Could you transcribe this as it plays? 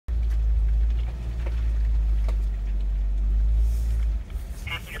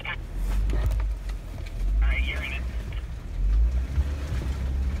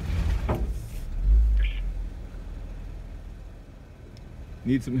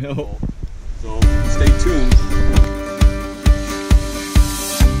need some help. So stay tuned.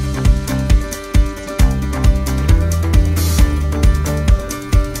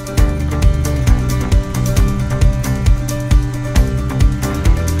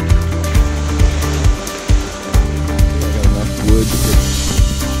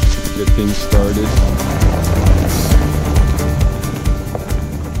 Get things started.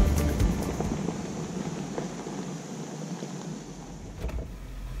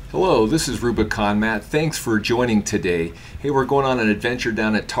 Hello, this is Rubicon Matt. Thanks for joining today. Hey, we're going on an adventure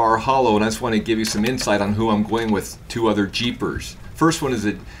down at Tar Hollow, and I just want to give you some insight on who I'm going with. Two other Jeepers. First one is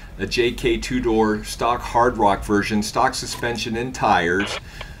a JK two-door stock hard rock version, stock suspension and tires.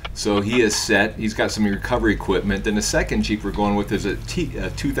 So he is set. He's got some recovery equipment. Then the second Jeep we're going with is a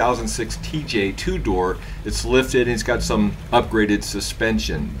 2006 TJ two-door. It's lifted and it's got some upgraded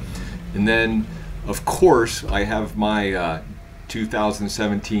suspension. And then, of course, I have my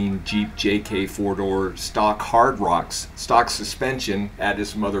 2017 Jeep JK four-door stock hard rocks, stock suspension, added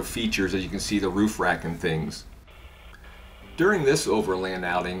some other features, as you can see, the roof rack and things. During this overland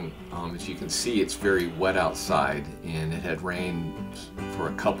outing, as you can see, it's very wet outside, and it had rained for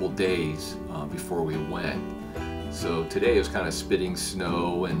a couple days before we went. So today it was kind of spitting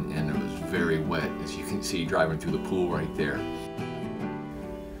snow, and it was very wet, as you can see driving through the pool right there.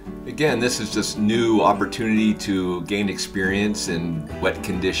 Again, this is just new opportunity to gain experience in wet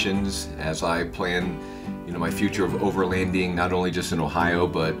conditions as I plan my future of overlanding, not only just in Ohio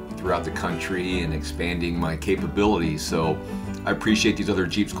but throughout the country, and expanding my capabilities. So I appreciate these other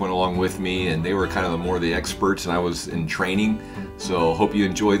Jeeps going along with me, and they were kind of more the experts and I was in training. So hope you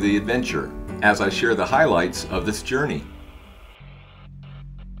enjoy the adventure as I share the highlights of this journey.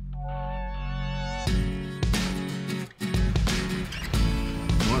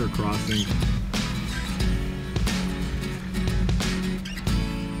 Water crossing.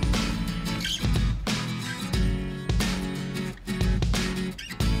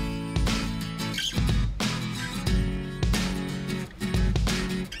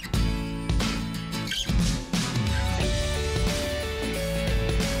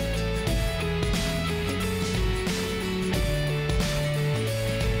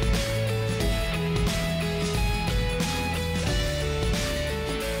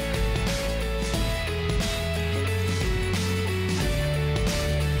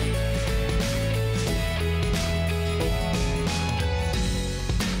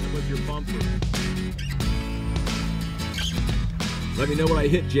 Your bumper. Let me know what I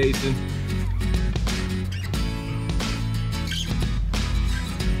hit, Jason.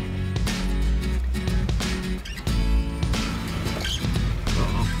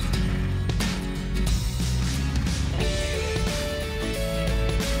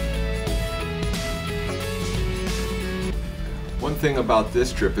 One thing about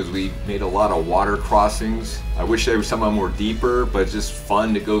this trip is we made a lot of water crossings. I wish there was some of them were deeper, but it's just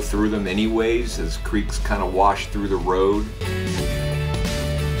fun to go through them anyways, as creeks kind of wash through the road.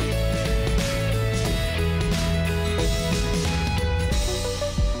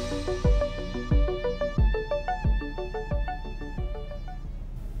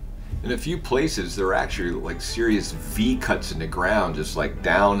 In a few places there are actually like serious V cuts in the ground, just like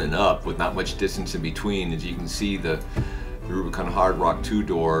down and up with not much distance in between. As you can see, the Rubicon hard rock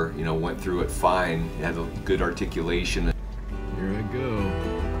two-door, went through it fine. It had a good articulation. Here I go.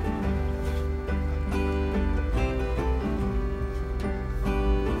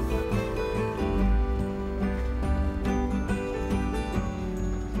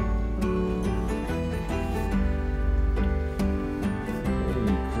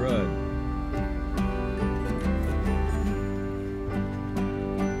 Holy crud.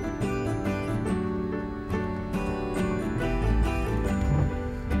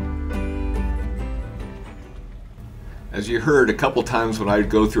 As you heard, a couple times when I would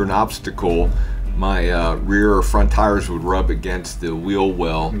go through an obstacle, my rear or front tires would rub against the wheel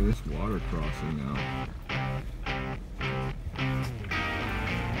well. Look at this water crossing now.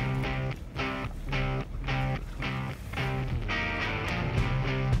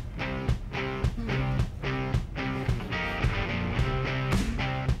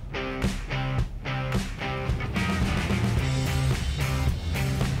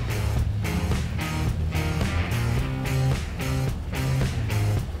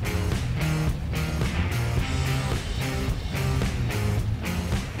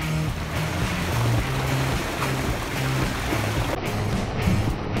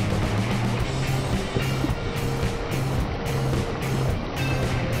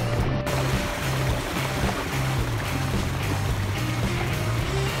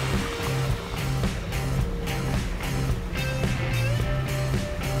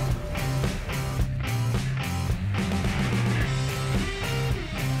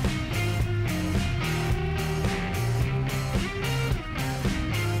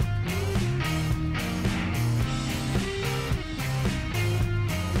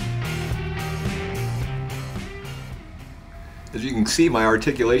 As you can see, my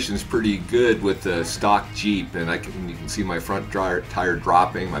articulation is pretty good with the stock Jeep, and you can see my front tire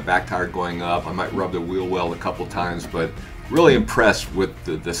dropping, my back tire going up. I might rub the wheel well a couple times, but really impressed with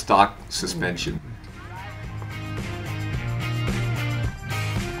the stock suspension.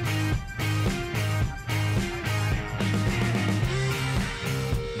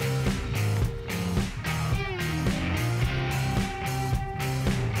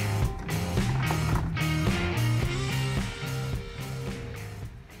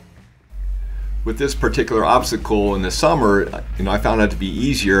 With this particular obstacle in the summer, I found it to be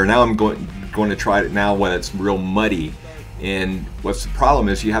easier. Now I'm going to try it now when it's real muddy. And what's the problem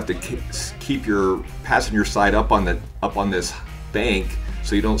is you have to keep your passenger side up on this bank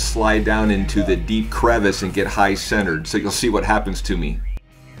so you don't slide down into the deep crevice and get high centered. So you'll see what happens to me.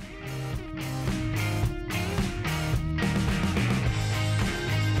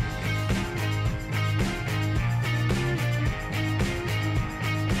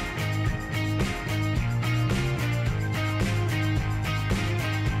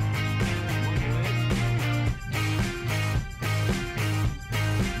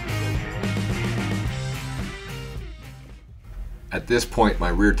 At this point, my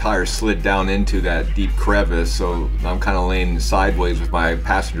rear tire slid down into that deep crevice, so I'm kind of laying sideways with my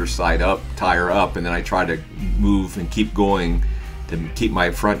passenger side tire up, and then I try to move and keep going to keep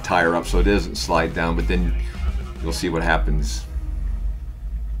my front tire up so it doesn't slide down, but then you'll see what happens.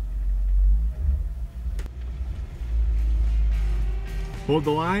 Hold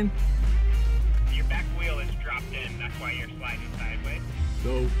the line. Your back wheel is dropped in, that's why you're sliding sideways.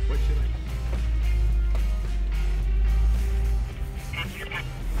 So what should I?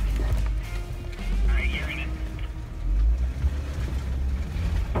 Alright, you're in it.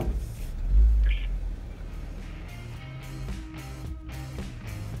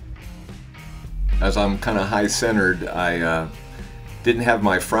 As I'm kind of high centered, I didn't have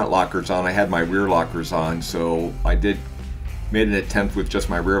my front lockers on, I had my rear lockers on, so I made an attempt with just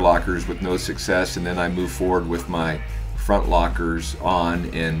my rear lockers with no success, and then I moved forward with my front lockers on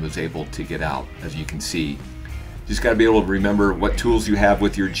and was able to get out, as you can see. Just got to be able to remember what tools you have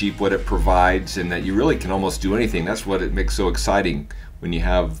with your Jeep, what it provides, and that you really can almost do anything. That's what it makes so exciting when you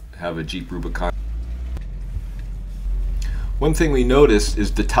have a Jeep Rubicon. One thing we noticed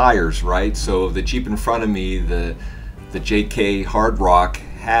is the tires, right? So the Jeep in front of me, the JK Hard Rock,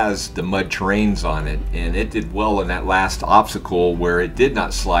 has the mud terrains on it, and it did well in that last obstacle where it did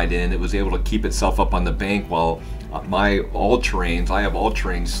not slide in. It was able to keep itself up on the bank, while my all-terrains, I have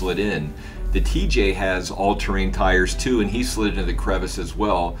all-terrain, slid in. The TJ has all-terrain tires too, and he slid into the crevice as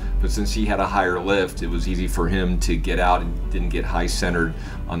well, but since he had a higher lift, it was easy for him to get out and didn't get high centered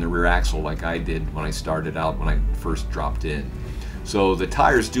on the rear axle like I did when I started out, when I first dropped in. So the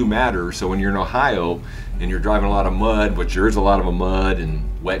tires do matter. So when you're in Ohio and you're driving a lot of mud, which there is a lot of mud and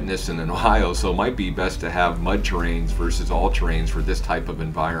wetness in Ohio, so it might be best to have mud terrains versus all terrains for this type of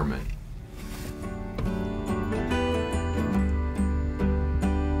environment.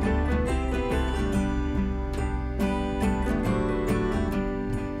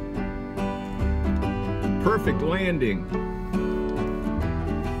 Perfect landing.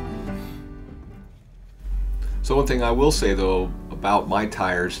 So one thing I will say though about my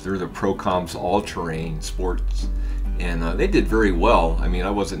tires, they're the Procom's all-terrain sports, and they did very well. I mean, I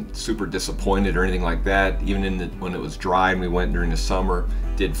wasn't super disappointed or anything like that. Even when it was dry and we went during the summer,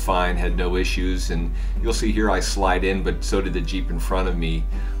 did fine, had no issues. And you'll see here I slide in, but so did the Jeep in front of me,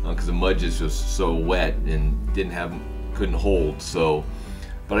 because the mud is just so wet and couldn't hold. So,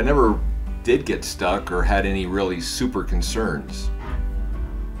 but I never did get stuck or had any really super concerns.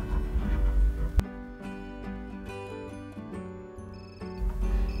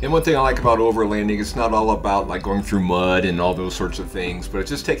 And one thing I like about overlanding, it's not all about like going through mud and all those sorts of things, but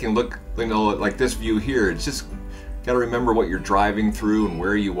it's just taking a look, like this view here. It's just got to remember what you're driving through and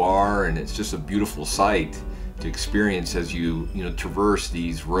where you are, and it's just a beautiful sight to experience as you traverse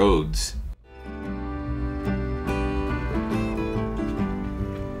these roads.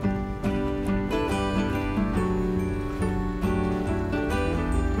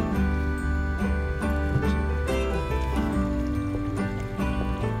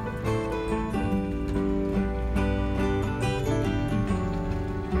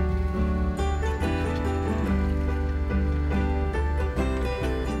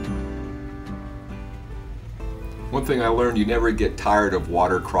 One thing I learned, you never get tired of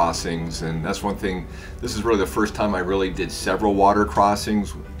water crossings, and that's one thing. This is really the first time I really did several water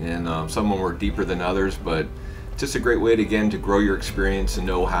crossings, and some of them were deeper than others, but just a great way to, again, to grow your experience and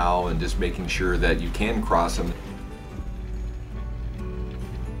know-how, and just making sure that you can cross them.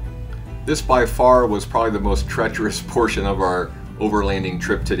 This by far was probably the most treacherous portion of our overlanding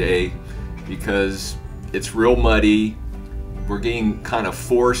trip today because it's real muddy. We're getting kind of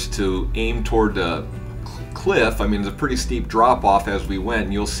forced to aim toward the cliff. I mean, it's a pretty steep drop off as we went,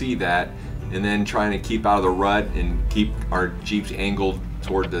 and you'll see that. And then trying to keep out of the rut and keep our Jeeps angled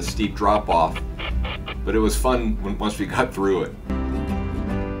toward the steep drop off. But it was fun once we got through it.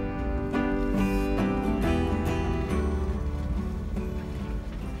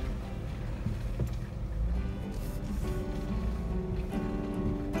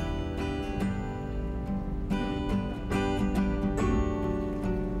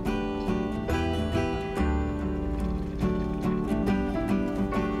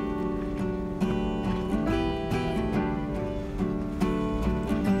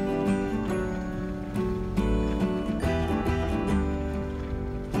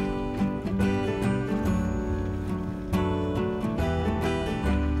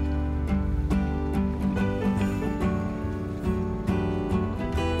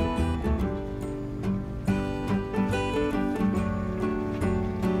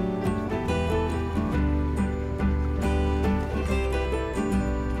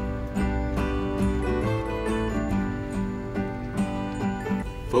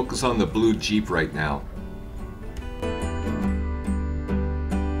 Focus on the blue Jeep right now.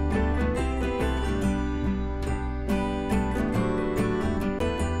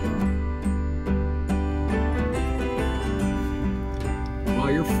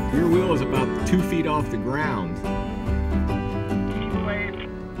 Well, your wheel is about 2 feet off the ground.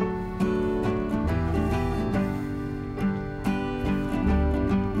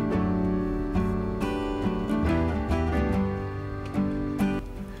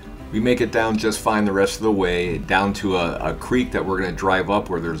 We make it down just fine the rest of the way, down to a creek that we're going to drive up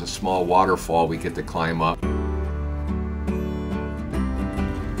where there's a small waterfall we get to climb up.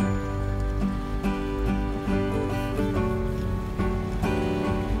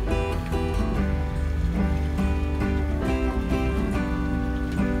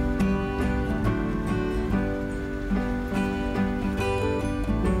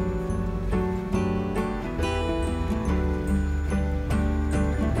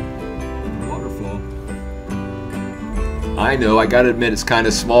 I know, I gotta admit it's kind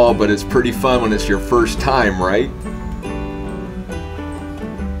of small, but it's pretty fun when it's your first time, right?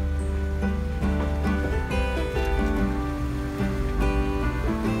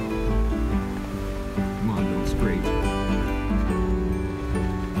 Come on, go straight.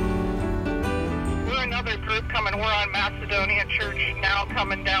 We're another group coming. We're on Macedonia Church now,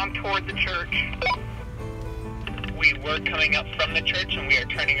 coming down toward the church. We were coming up from the church and we are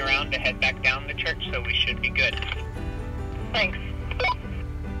turning around to head back down the church, so we should be good. Thanks.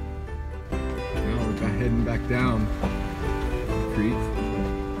 Now we're heading back down the creek.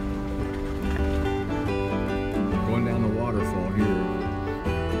 Going down the waterfall here.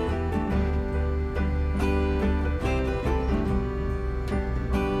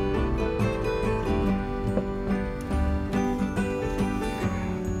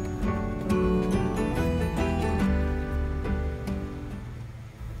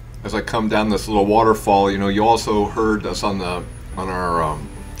 As I come down this little waterfall, you know, you also heard us on our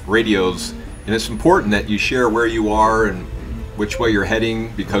radios, and it's important that you share where you are and which way you're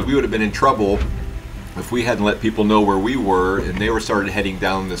heading, because we would have been in trouble if we hadn't let people know where we were and they were started heading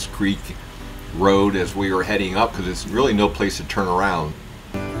down this creek road as we were heading up, because it's really no place to turn around.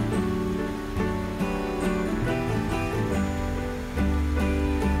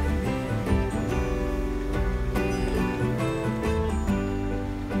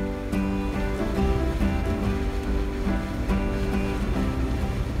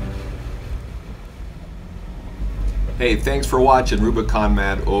 Hey, thanks for watching Rubicon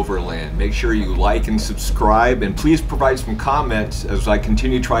Mad Overland. Make sure you like and subscribe, and please provide some comments as I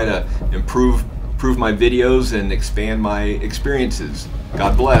continue to try to improve my videos and expand my experiences.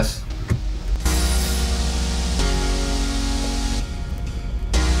 God bless.